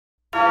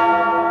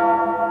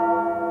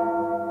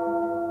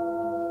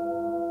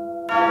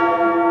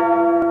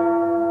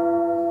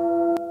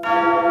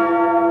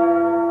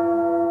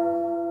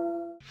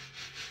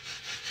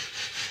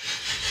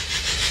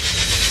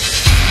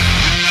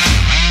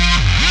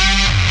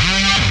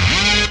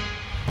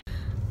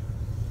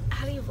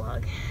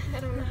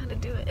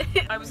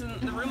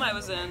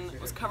was in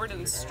was covered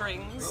in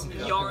strings,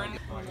 yarn.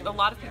 A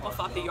lot of people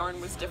thought the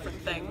yarn was different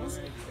things.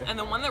 And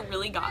the one that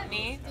really got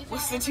me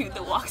was the dude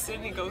that walks in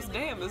and he goes,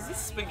 damn, is this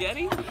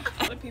spaghetti? And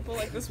a lot of people,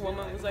 like this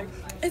woman was like,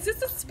 is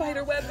this a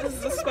spider web? This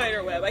is a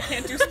spider web. I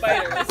can't do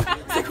spiders.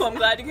 It's like, well, I'm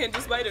glad you can't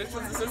do spiders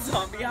since this is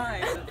zombie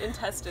eye.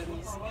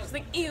 Intestines. She's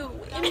like, ew,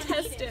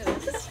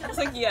 intestines. It's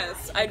like,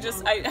 yes, I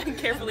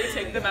carefully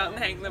take them out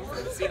and hang them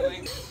from the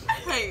ceiling.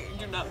 Hey,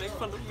 do not make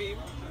fun of me.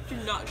 Do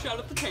not shout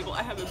at the table.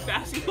 I have a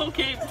basketball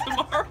game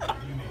tomorrow.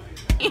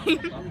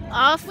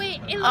 Off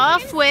with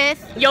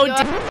your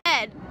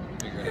head.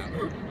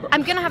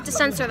 I'm gonna have to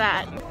censor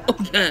that. Oh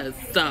yes,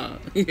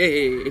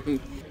 yay.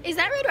 Is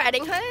that Red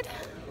Riding Hood?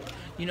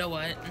 You know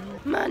what?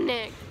 My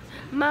neck,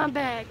 my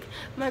back,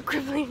 my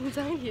crippling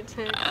anxiety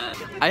attack.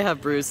 I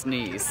have bruised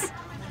knees.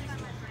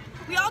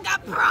 We all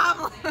got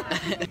problems.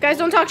 Guys,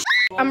 don't talk shit.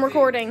 I'm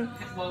recording.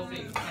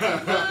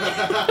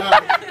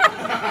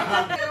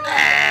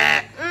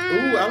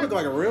 Ooh, I look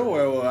like a real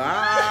werewolf.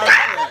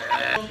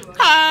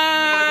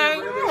 Hi,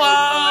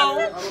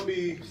 wow.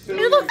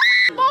 You look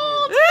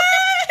bald.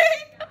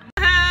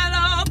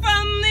 Hello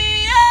from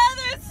the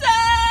other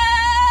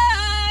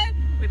side.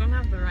 We don't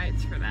have the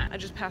rights for that. I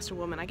just passed a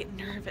woman. I get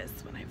nervous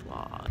when I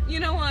vlog. You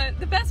know what?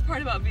 The best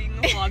part about being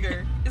a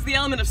vlogger is the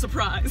element of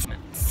surprise.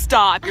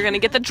 Stop. You're gonna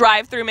get the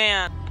drive-through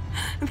man.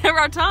 There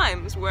are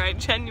times where I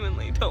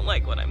genuinely don't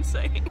like what I'm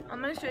saying.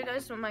 I'm gonna show you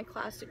guys some of my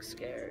classic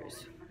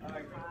scares.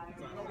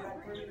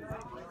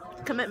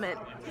 Commitment.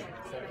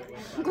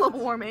 Global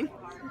warming.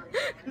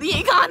 The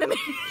economy.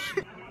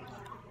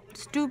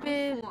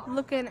 Stupid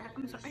looking.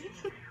 I'm sorry.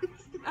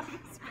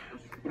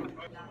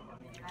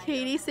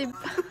 Katie, say.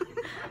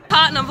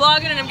 Hot and I'm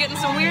vlogging and I'm getting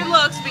some weird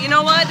looks, but you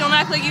know what? Don't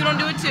act like you don't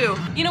do it too.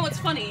 You know what's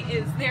funny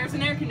is there's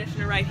an air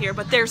conditioner right here,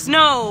 but there's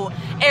no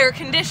air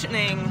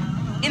conditioning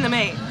in the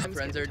main. My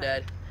friends are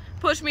dead.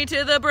 Push me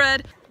to the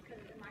bread.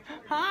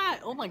 Hi.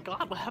 Oh my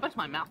god, what happened to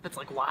my mouth? That's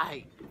like,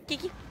 why?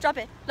 Kiki, drop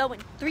it. Low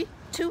in 3,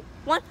 2,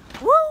 1.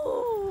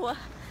 Woo!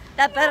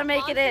 That better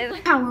make it in.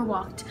 I power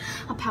walked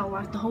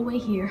the whole way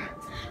here.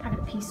 I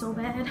gotta pee so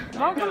bad.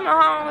 Welcome to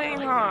Halloween,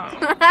 huh?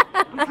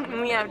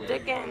 We have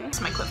Dickens. It's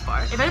my Cliff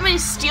Bar. If anybody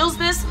steals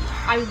this,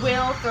 I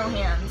will throw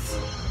hands.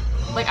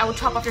 Like, I will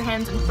chop off your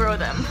hands and throw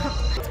them.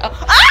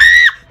 Oh. Ah!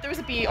 There was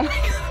a bee. Oh my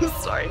god, I'm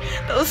sorry.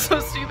 That was so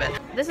stupid.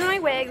 This is my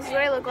wig. This is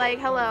what I look like.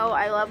 Hello,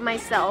 I love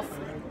myself.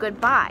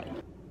 Goodbye.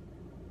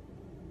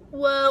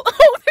 Whoa.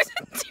 Oh, there's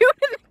a dude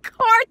in the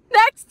car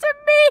next to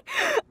me.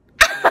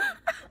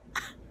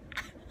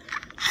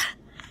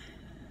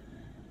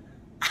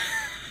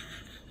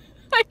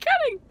 I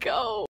gotta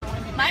go.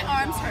 My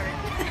arms hurt.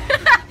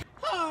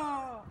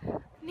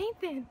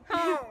 Nathan.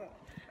 Oh.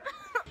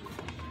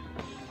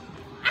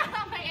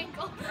 My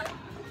ankle.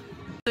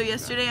 So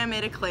yesterday I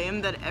made a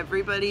claim that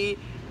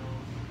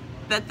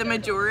the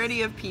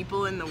majority of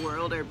people in the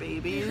world are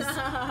babies,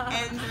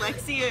 and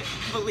Lexi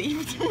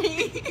believed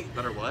me.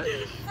 Better what?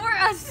 For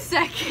a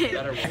second.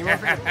 Better what? You want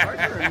for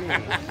partner or me?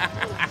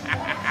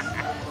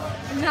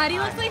 Maddie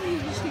looks like me.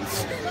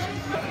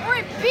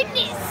 We're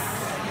fitness.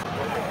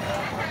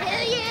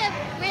 Hell yeah,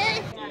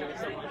 man.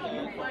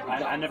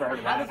 I never heard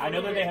of that. I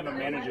know that they have a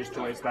manager's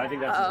choice, but I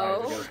think that's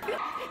Oh. as high as it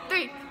goes.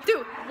 3,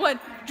 2, 1,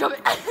 drop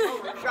it.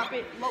 Drop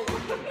it low.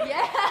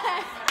 Yes.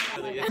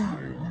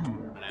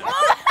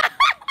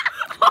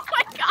 Oh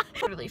my god.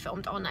 I literally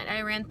filmed all night.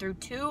 I ran through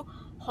 2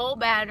 whole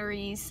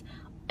batteries,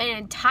 an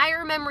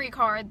entire memory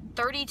card,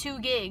 32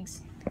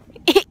 gigs.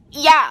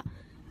 Yeah.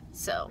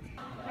 So.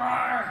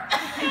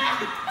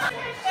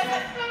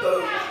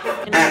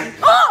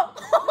 Oh!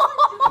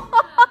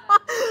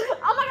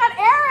 Oh my god,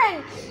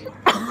 Aaron!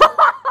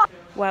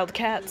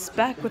 Wildcats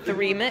back with the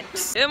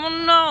remix. And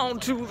went on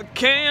to the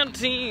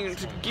canteen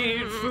to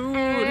get food.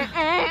 I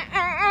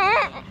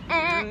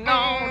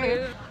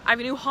have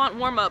a new haunt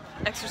warm-up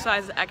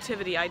exercise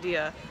activity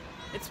idea.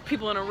 It's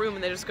people in a room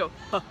and they just go,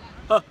 huh,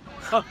 huh,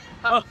 huh,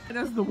 huh.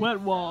 That's the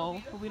wet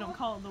wall. But we don't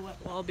call it the wet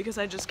wall because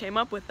I just came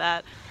up with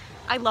that.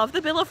 I love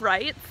the Bill of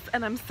Rights,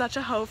 and I'm such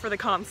a hoe for the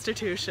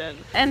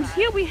Constitution. And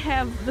here we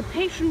have the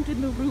patient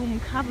in the room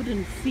covered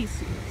in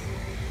feces.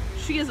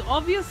 She is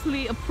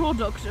obviously a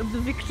product of the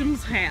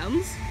victim's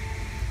hands,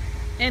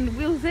 and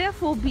will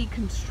therefore be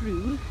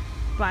construed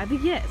by the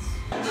yes.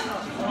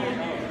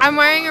 I'm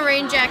wearing a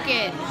rain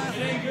jacket.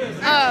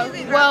 Oh,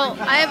 well,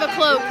 I have a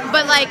cloak,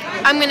 but like,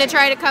 I'm gonna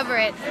try to cover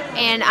it,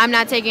 and I'm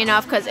not taking it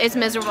off because it's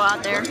miserable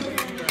out there.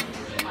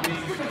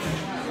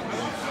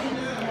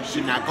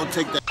 She's not gonna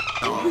take that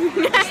off.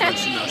 Just let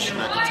you know, she's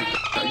not gonna take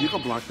that off. You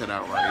can block that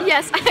out, right?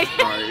 Yes, I can.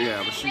 Alright,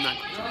 yeah, but she's not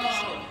gonna take that off.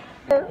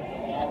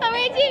 I'm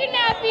gonna take a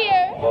nap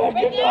here.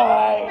 Right there?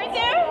 Right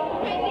there?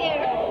 Right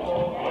there.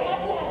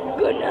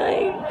 Good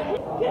night.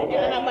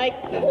 And I'm like,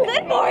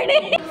 good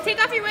morning. Take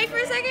off your wig for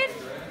a second.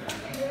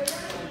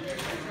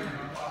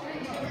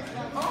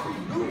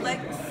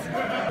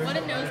 What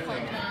a nose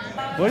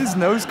contour. What is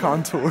nose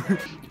contour?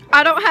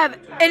 I don't have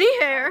any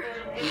hair.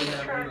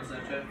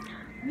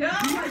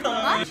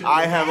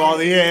 I have all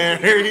the hair.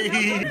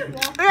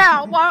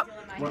 Yeah, what?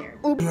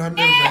 Oops.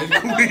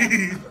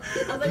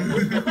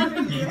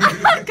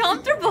 Calm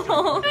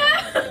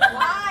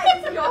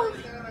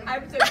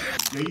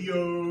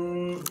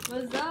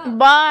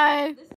Bye.